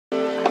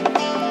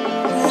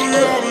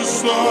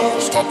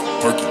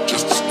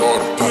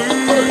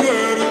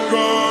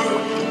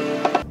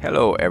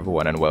Hello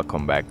everyone and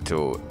welcome back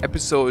to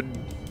episode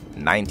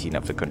 19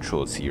 of the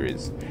Control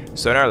series.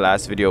 So in our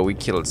last video we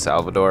killed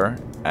Salvador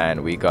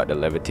and we got the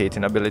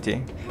levitating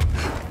ability.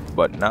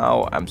 But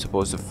now I'm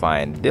supposed to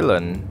find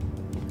Dylan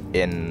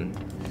in,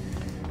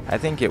 I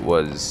think it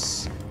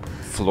was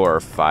floor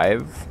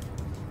 5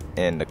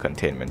 in the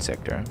containment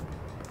sector.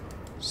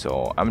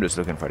 So I'm just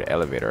looking for the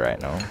elevator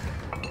right now.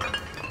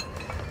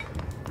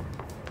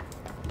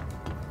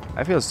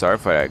 I feel sorry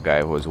for that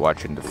guy who was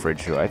watching the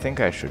fridge show. I think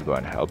I should go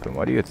and help him.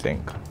 What do you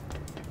think?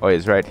 Oh,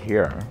 he's right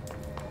here.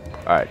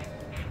 Alright,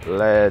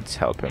 let's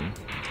help him.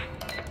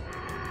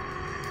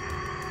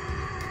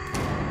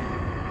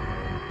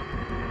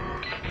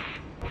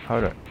 How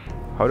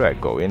do I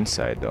go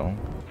inside though?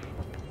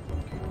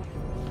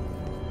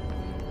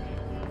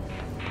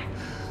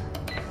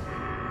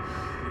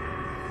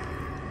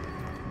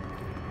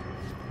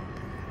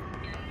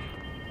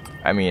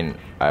 I mean,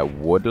 I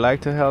would like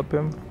to help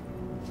him.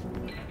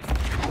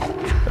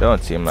 It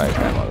don't seem like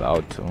I'm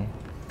allowed to.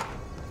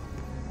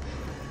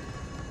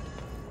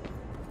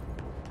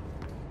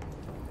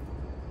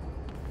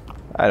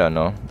 I don't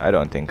know. I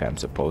don't think I'm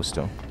supposed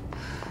to.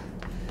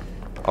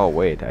 Oh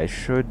wait, I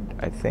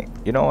think,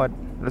 you know what?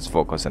 Let's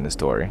focus on the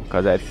story,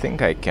 because I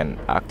think I can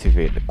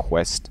activate the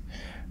quest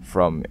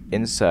from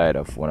inside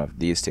of one of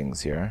these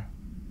things here.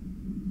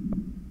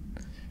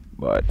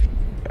 But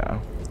yeah,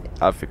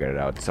 I'll figure it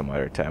out some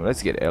other time.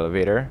 Let's get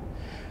elevator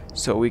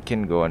so we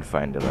can go and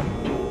find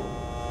Dylan.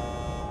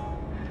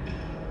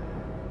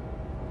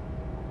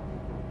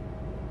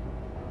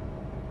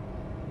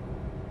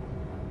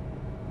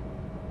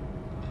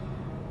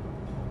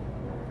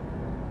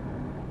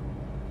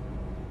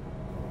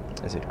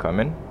 Is it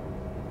coming?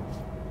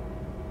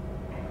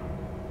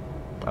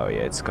 Oh yeah,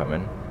 it's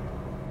coming.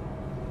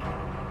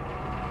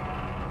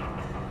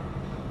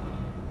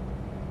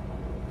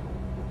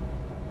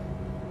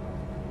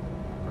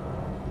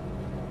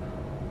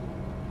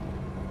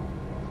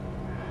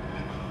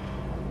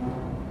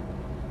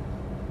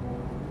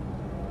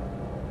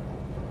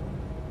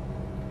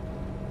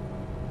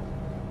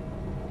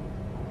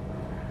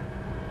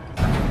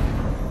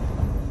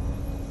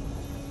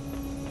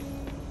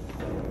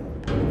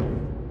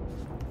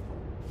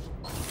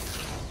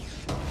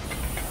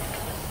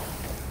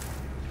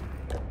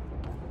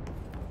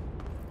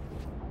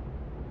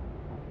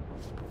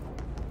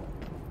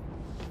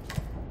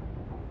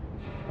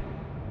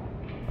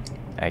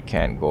 I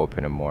can't go up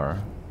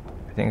anymore.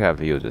 I think I have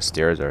to use the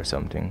stairs or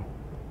something.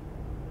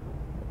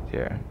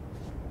 Here.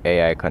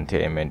 AI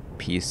containment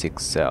P6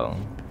 cell.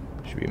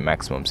 Should be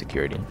maximum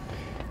security.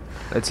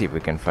 Let's see if we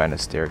can find a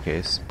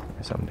staircase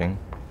or something.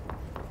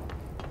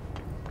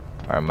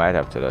 Or I might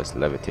have to just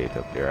levitate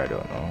up there, I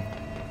don't know.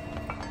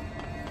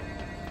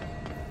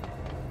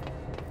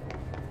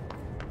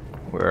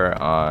 We're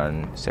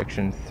on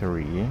section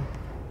 3.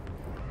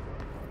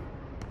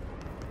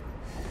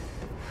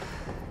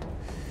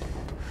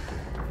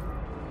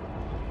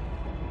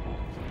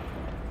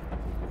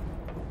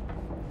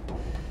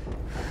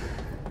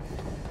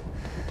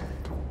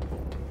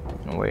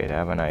 Wait, I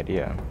have an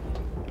idea.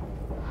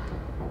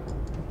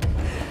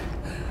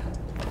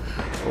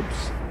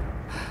 Oops.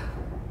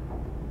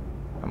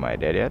 Am I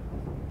dead yet?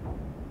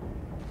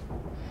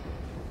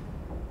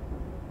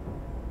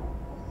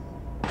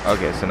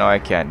 Okay, so now I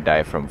can't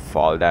die from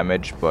fall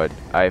damage, but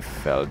I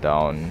fell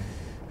down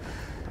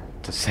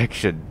to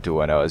section 2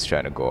 when I was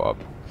trying to go up.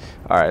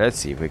 Alright, let's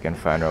see if we can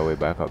find our way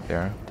back up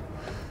there.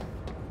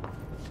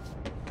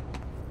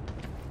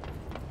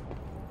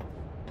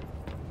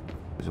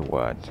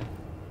 What?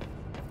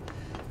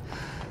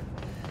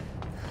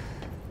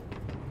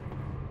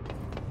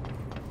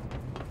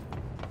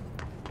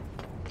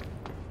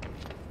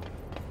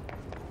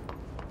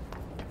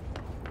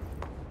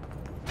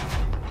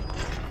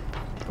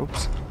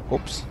 Oops,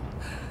 oops.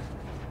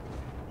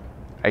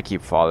 I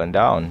keep falling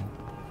down.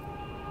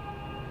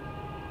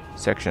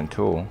 Section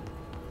 2.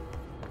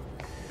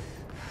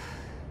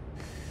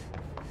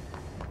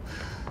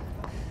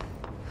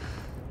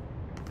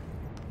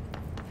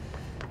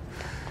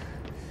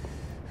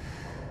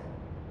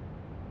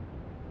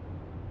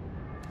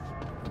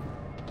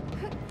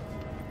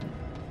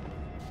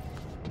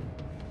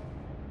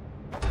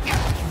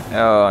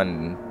 Oh,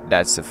 and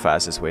that's the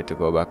fastest way to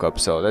go back up,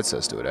 so let's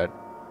just do that.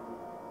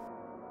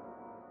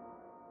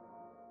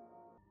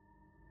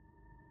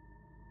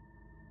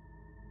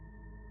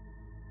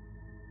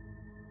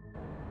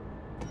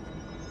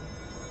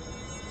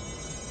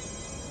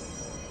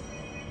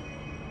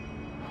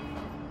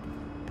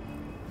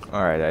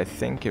 Alright, I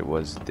think it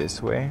was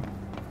this way.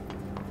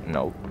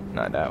 Nope,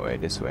 not that way,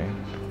 this way.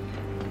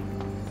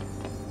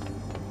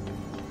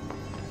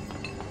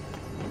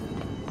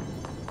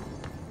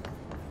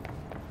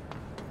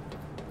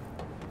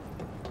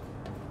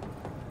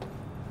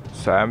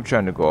 So I'm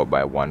trying to go up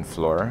by one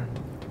floor.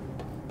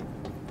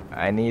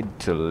 I need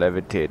to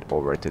levitate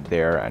over to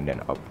there and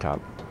then up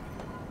top.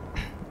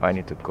 I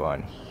need to go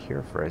on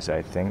here first,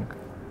 I think.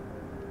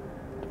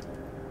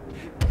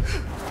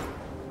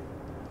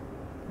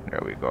 There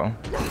we go.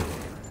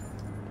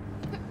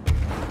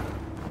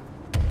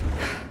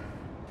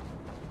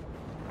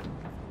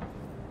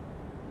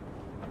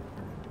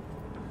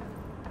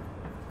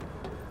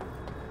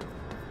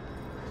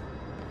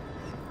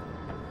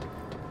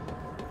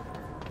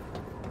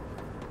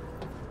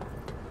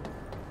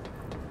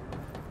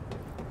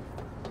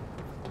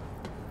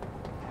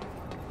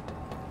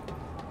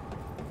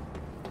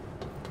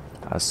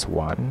 A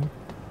swan.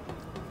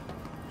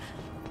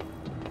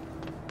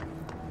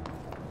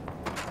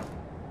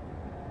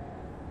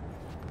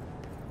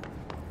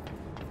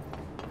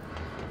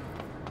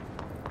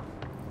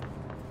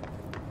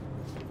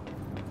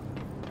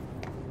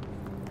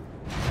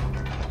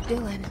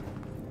 Dylan.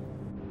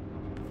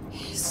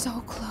 He's so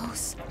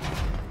close.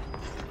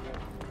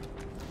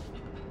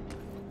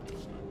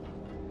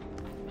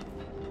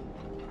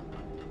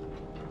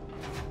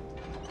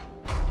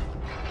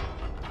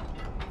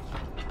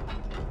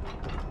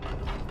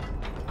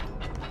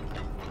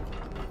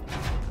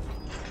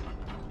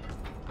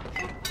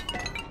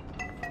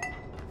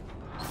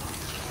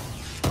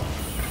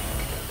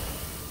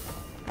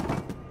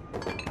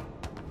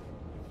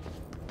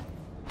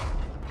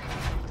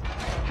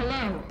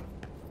 Hello?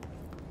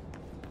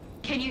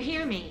 Can you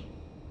hear me?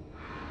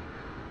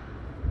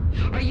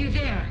 Are you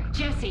there,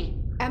 Jesse?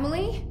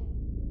 Emily?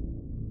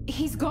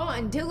 He's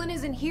gone. Dylan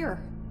isn't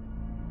here.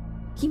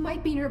 He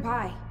might be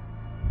nearby.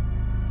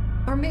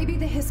 Or maybe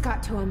the hiss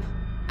got to him.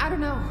 I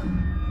don't know.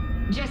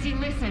 Jesse,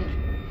 listen.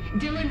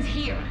 Dylan's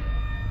here.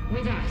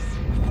 With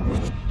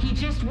us. He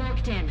just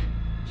walked in.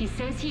 He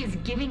says he is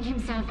giving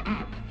himself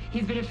up.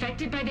 He's been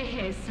affected by the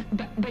hiss,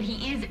 but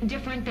he is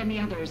different than the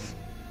others.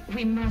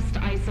 We must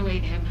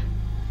isolate him.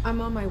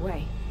 I'm on my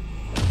way.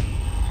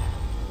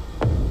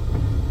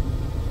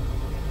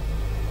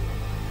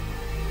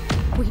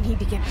 We need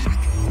to get back.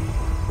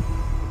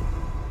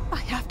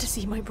 I have to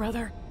see my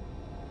brother.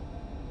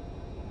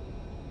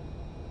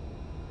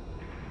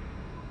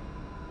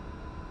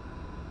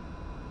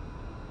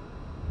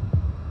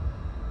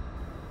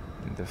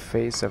 In the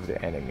face of the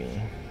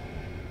enemy.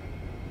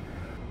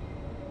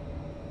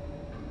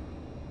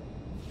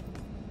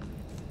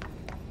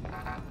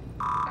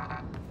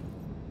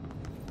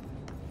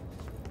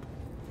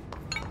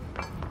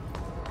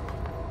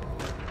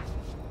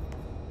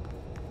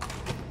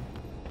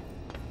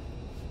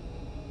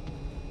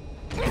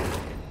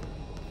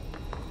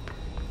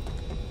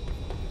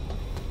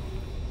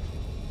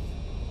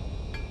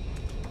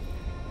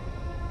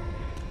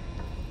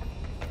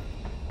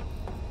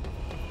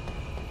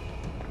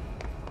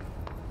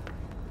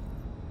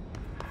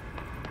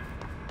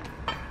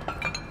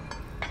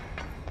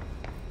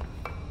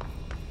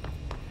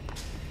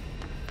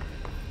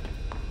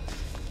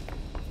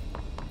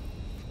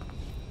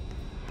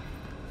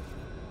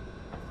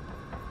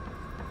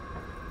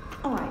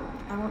 All right,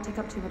 I won't take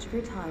up too much of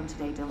your time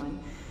today, Dylan.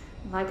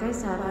 Like I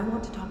said, I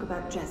want to talk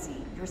about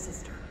Jessie, your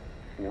sister.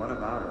 What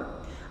about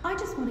her? I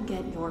just want to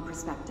get your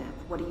perspective.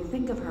 What do you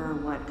think of her?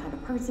 What kind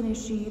of person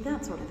is she?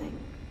 That sort of thing.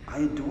 I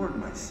adored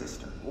my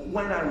sister.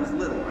 When I was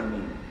little, I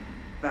mean,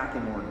 back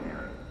in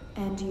Ordinary.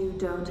 And you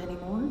don't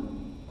anymore?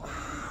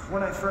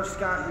 When I first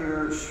got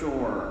here,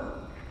 sure.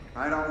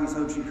 I'd always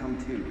hoped she'd come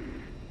too.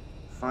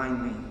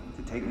 Find me,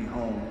 to take me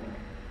home.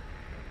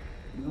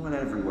 We went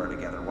everywhere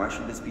together. Why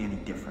should this be any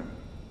different?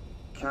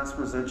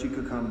 Casper said she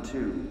could come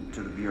too,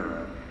 to the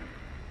Bureau,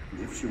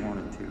 if she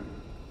wanted to.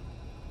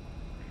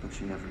 But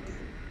she never did.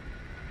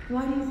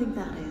 Why do you think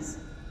that is?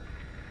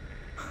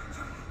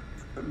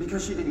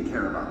 Because she didn't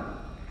care about me.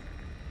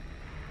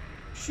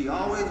 She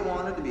always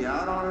wanted to be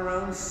out on her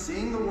own,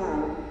 seeing the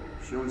world.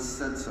 She always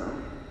said so.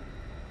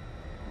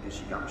 I guess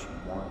she got what she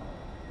wanted.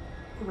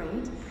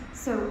 Great.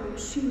 So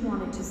she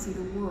wanted to see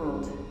the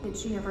world. Did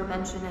she ever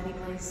mention any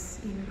place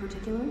in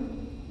particular?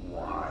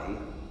 Why?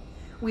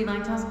 We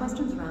like to ask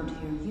questions around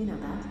here, you know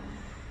that.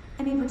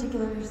 Any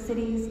particular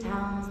cities,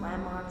 towns,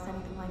 landmarks,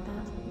 anything like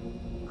that?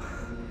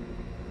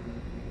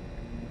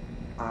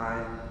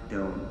 I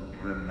don't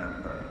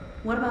remember.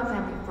 What about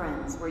family and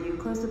friends? Were you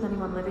close with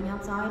anyone living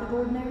outside of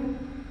Ordinary?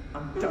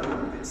 I'm done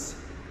with this.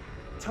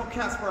 Tell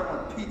Casper I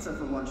want pizza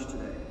for lunch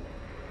today.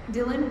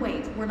 Dylan,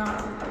 wait. We're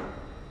not...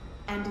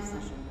 End of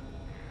session.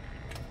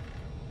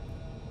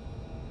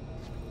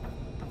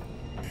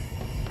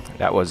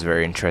 That was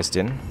very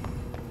interesting.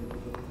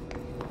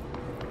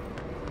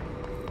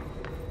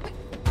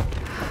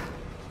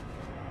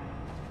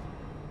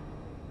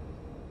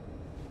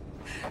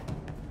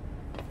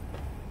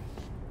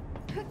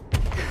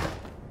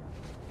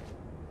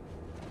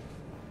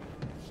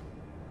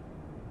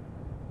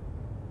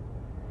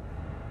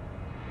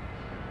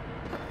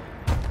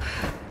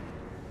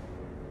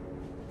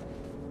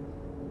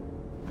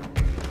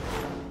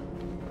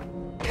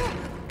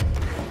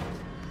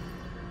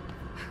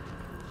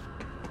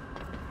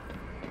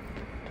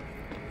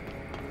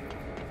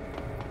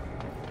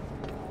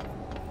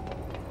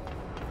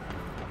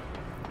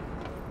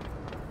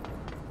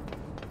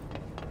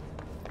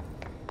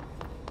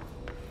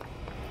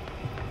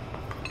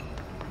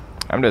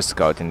 I'm just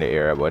scouting the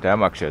area, but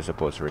I'm actually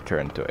supposed to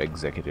return to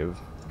executive.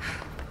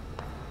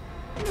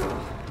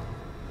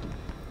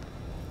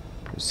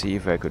 see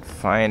if I could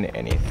find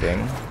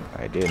anything.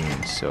 I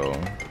didn't, so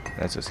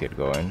let's just get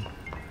going.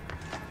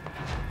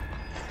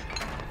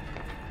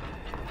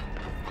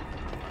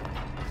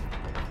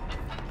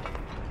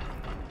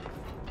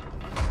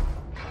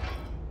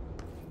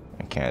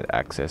 I can't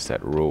access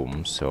that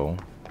room, so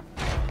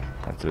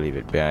I have to leave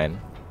it behind.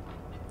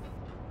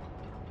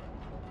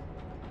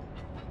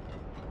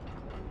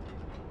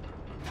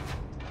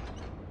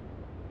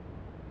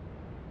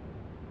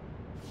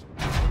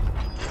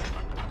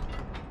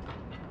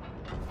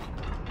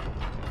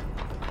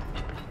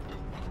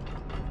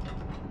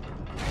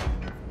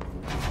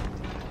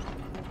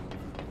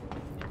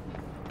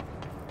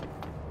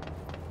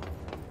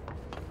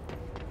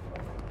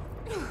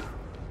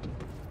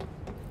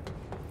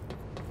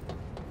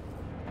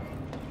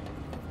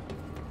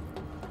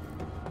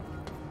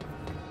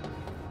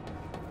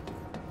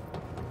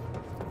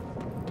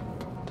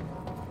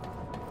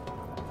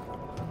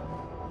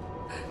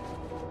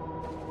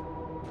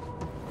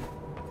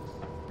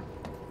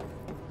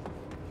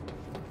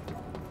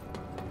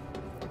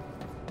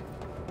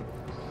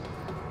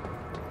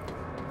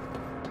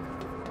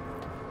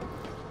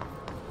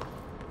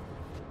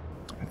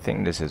 I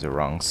think this is the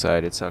wrong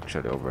side. It's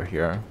actually over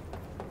here.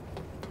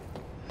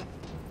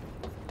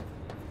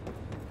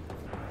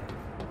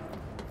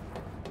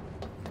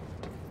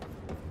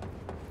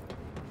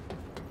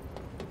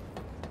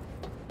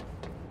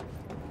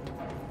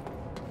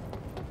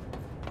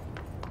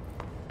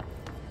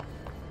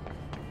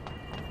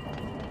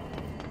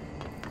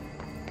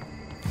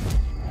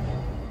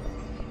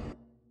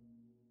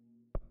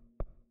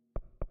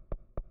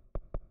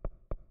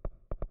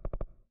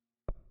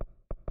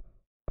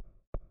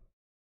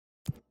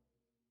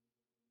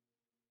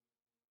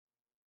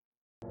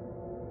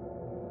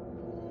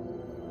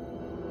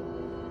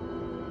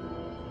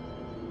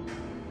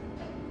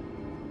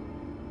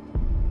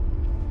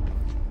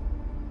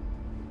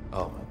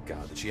 Oh my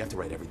god, did she have to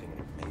write everything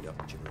in made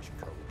up gibberish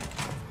code?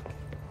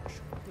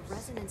 The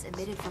resonance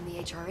emitted from the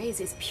HRAs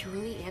is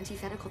purely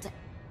antithetical to...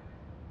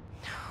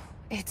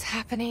 It's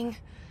happening.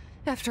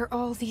 After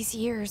all these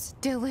years,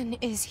 Dylan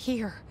is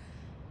here.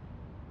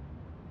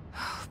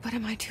 But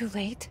am I too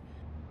late?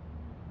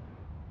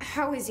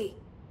 How is he?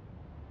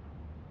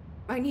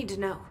 I need to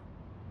know.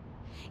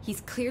 He's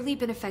clearly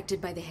been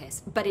affected by the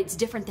hiss, but it's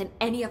different than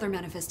any other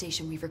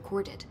manifestation we've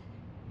recorded.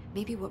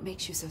 Maybe what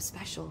makes you so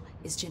special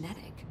is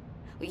genetic.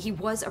 He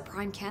was a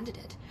prime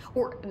candidate.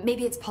 Or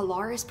maybe it's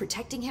Polaris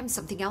protecting him,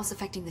 something else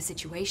affecting the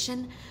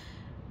situation.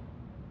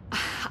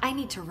 I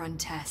need to run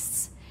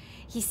tests.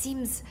 He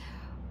seems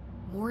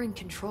more in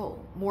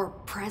control, more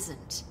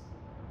present.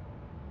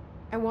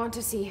 I want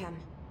to see him.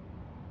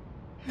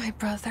 My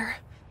brother.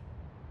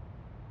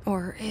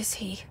 Or is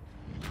he?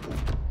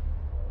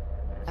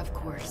 Of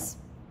course.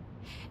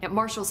 Now,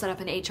 Marshall set up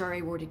an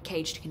HRA-warded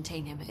cage to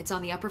contain him. It's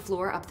on the upper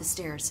floor, up the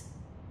stairs.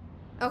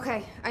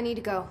 Okay, I need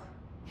to go.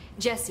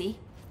 Jesse,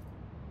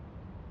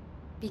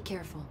 be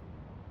careful.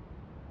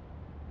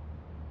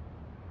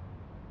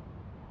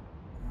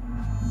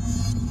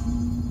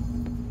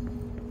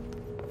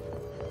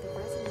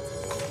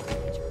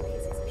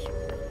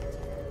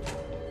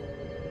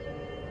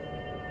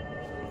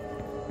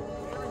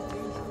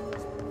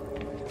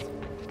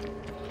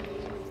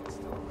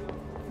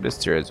 The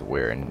stairs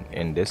were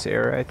in this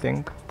area, I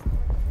think.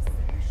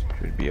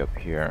 Should be up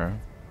here.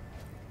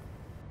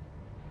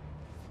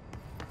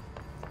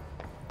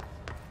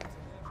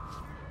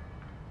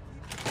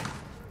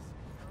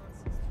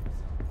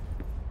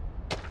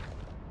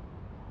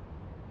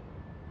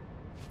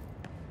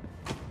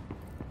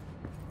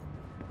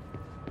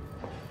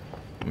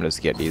 Let's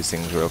get these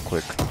things real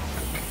quick.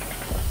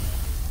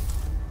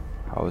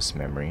 House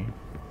memory.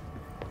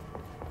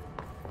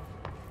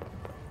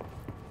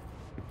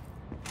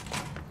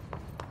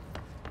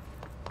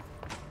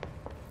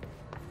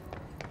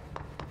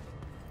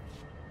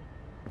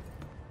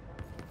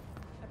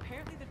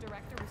 Apparently the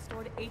director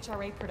restored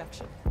HRA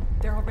production.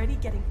 They're already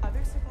getting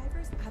other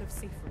survivors out of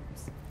safe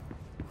rooms.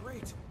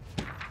 Great.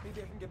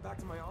 Maybe I can get back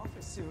to my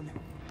office soon.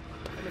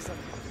 I miss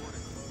having the door to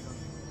close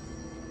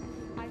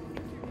on. I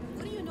think you're...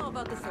 What do you know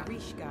about this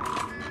Arish guy? I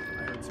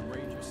heard some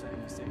rangers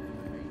saying he's safe from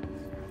the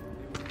Rangers.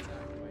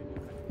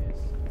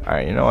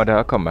 Alright, you know what?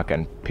 I'll come back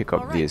and pick up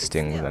All right, these but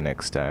things still, the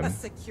next A time.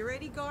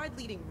 security guard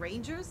leading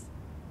rangers?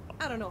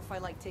 I don't know if I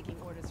like taking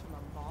orders from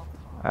a mall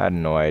cop. I had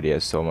no idea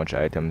so much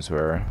items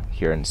were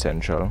here in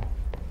Central.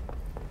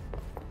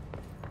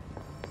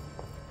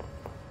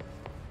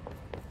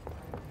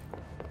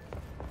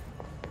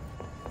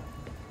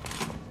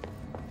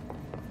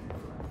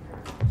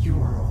 You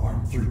are a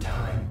worm through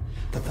time.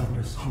 The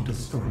thunder's home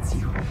distorts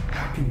you.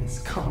 Happiness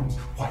comes,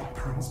 white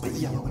pearls, but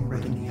yellow and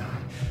red in the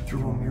eye.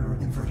 Through a mirror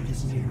inverted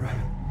is made right.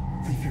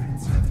 Leave your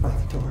insides by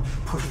the door.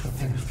 Push the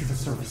fingers through the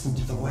surface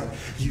into the wet.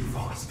 You've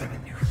always been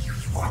in there. You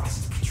want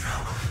this to be true.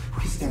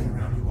 We stand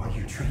around you while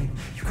you dream.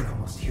 You can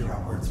almost hear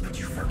our words, but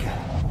you forget.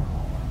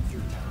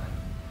 Through time,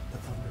 the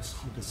thunder's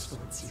home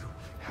distorts you.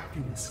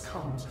 Happiness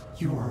comes.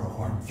 You are a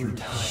worm through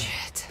time.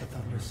 Shit. The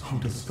thunder's home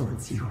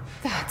distorts you.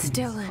 That's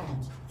Happiness Dylan.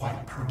 comes,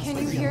 white pearls, Can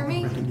but you hear yellow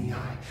me? and red in the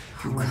eye.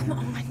 Oh, come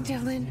on,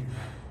 Dylan.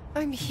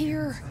 I'm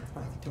here.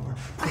 By the door,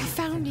 I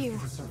found you.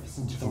 surface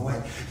into the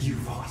way.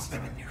 You've always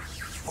been in there.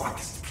 You want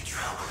this to be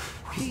true.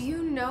 Do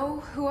you know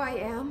who I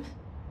am?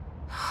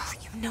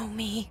 You know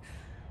me.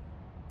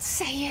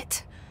 Say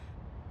it.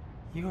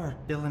 You are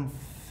Dylan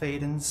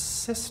Faden's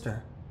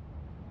sister.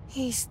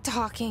 He's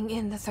talking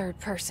in the third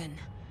person.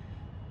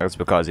 That's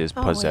because he's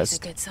Always a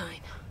possessed. good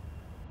sign.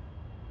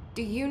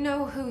 Do you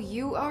know who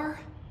you are?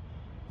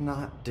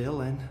 Not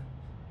Dylan.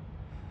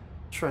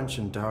 Trench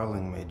and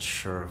Darling made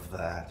sure of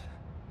that.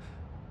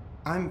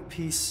 I'm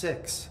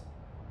P6.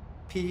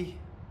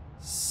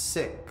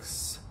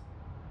 P6.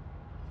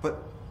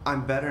 But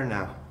I'm better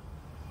now.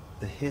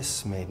 The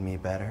hiss made me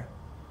better.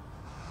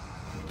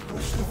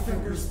 Push the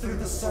fingers through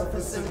the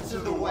surface into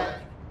the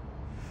wet.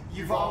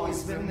 You've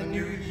always been the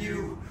new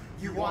you.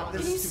 You want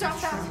this Can you to stop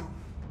be that? true.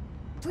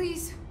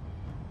 Please.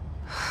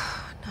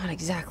 Not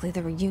exactly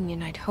the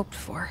reunion I'd hoped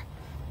for.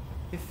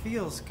 It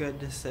feels good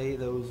to say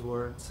those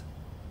words.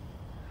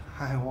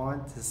 I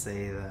want to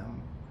say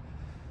them.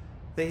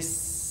 They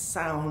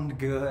sound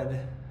good.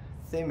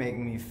 They make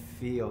me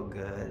feel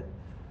good.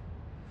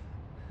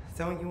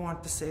 Don't you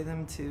want to say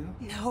them too?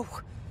 No.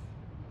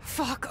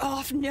 Fuck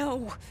off,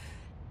 no.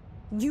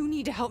 You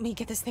need to help me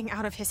get this thing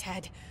out of his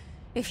head.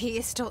 If he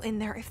is still in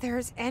there, if there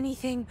is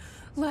anything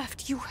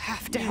left, you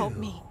have to help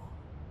me.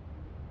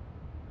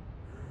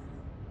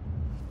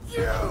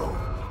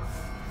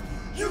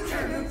 You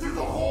came in through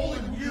the hole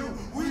in you.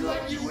 We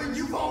let you in.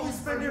 You've always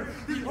been here.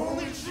 The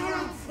only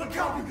truth. A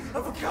copy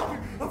of a copy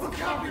of a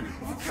copy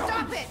of a copy.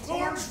 Stop it!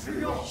 Orange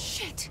peel.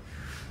 Shit.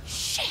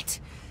 Shit.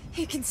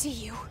 He can see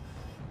you.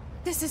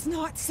 This is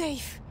not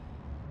safe.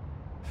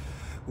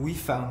 We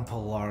found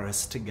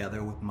Polaris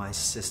together with my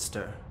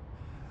sister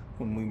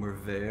when we were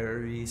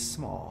very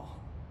small,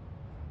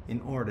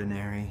 in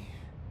Ordinary,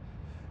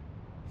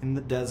 in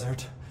the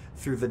desert,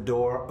 through the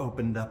door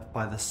opened up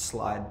by the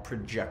slide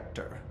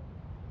projector.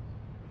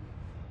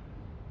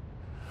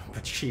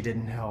 But she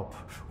didn't help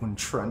when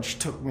Trench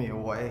took me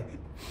away.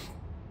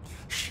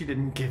 She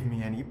didn't give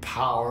me any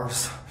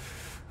powers.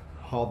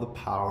 All the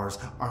powers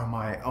are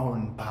my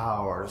own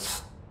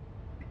powers.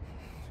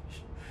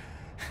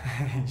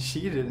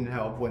 She didn't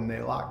help when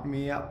they locked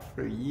me up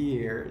for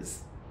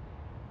years.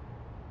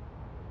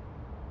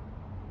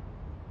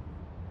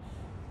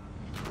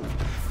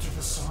 After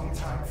the song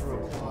time for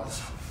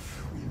applause,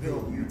 we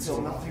build you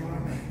till nothing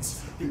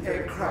remains. The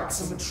egg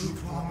cracks and the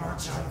truth will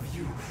emerge out of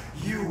you.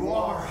 You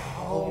are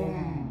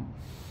home.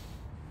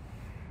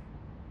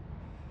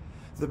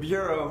 The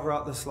Bureau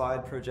brought the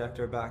slide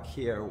projector back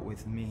here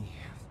with me.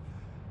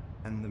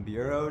 And the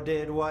Bureau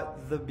did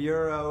what the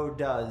Bureau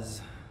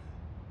does.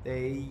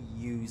 They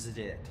used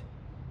it.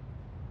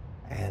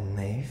 And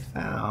they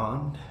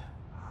found...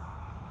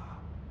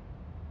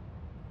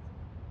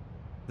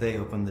 They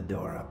opened the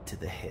door up to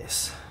the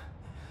hiss.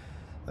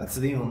 That's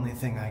the only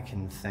thing I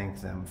can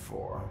thank them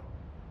for.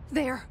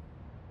 There.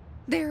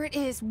 There it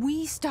is.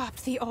 We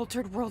stopped the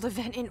Altered World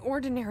event in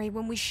Ordinary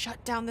when we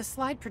shut down the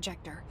slide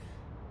projector.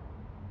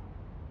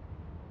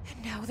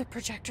 And now the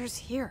projector's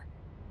here.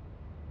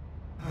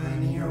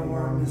 An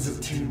earworm is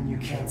a tune you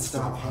can't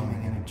stop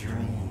humming in a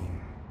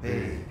dream.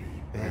 Baby,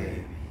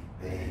 baby,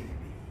 baby,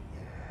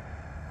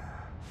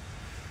 yeah.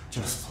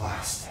 Just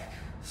plastic.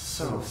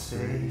 So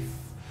safe.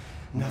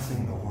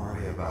 Nothing to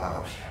worry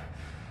about.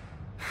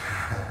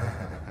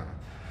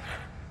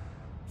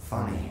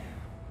 Funny.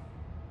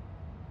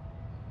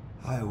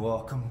 I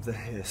welcomed the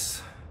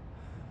hiss.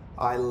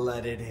 I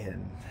let it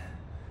in.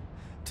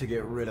 To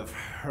get rid of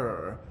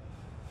her.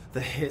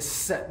 The hiss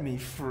set me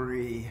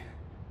free.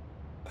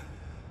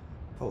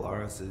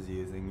 Polaris is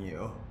using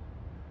you.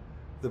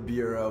 The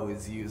Bureau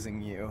is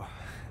using you.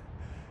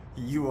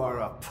 You are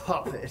a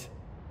puppet.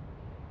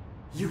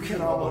 You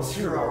can almost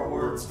hear our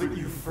words, but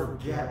you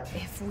forget.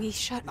 If we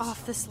shut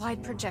off the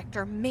slide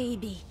projector,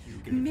 maybe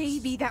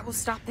that will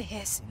stop the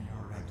hiss.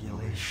 Your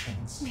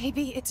regulations.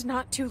 Maybe it's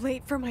not too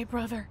late for my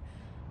brother.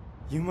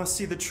 You must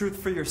see the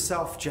truth for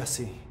yourself,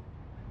 Jesse.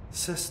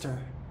 Sister.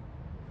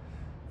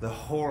 The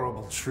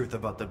horrible truth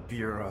about the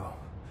Bureau.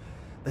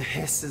 The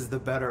hiss is the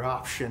better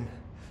option.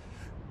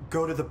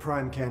 Go to the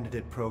Prime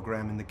Candidate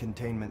program in the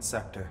containment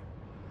sector.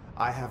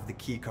 I have the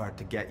keycard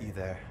to get you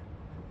there.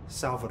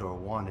 Salvador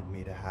wanted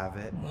me to have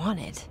it.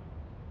 Wanted?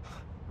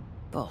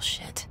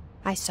 Bullshit.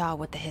 I saw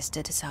what the hiss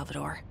did to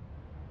Salvador.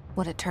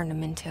 What it turned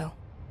him into.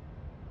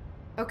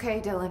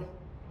 Okay, Dylan.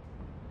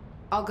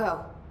 I'll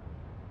go.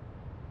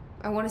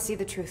 I want to see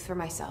the truth for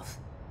myself.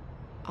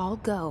 I'll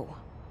go.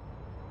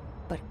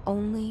 But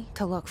only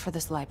to look for the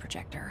slide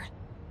projector.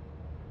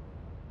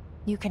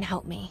 You can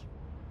help me.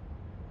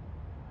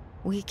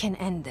 We can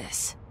end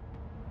this.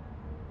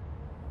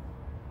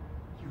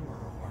 You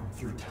are a worm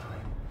through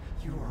time.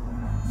 You are a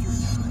worm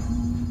through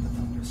time. The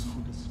thunders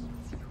hold us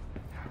with you.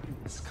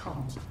 Happiness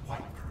comes with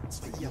white pearls,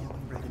 but yellow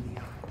and red in the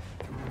eye.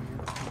 Through a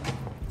mirror to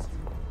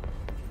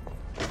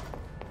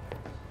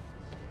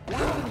why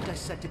haven't you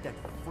dissected that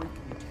freak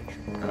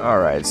mutation?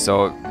 Alright,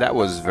 so that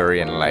was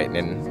very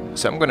enlightening.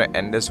 So I'm gonna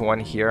end this one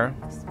here.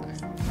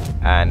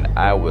 and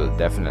I will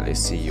definitely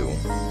see you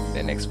in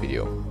the next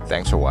video.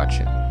 Thanks for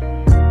watching.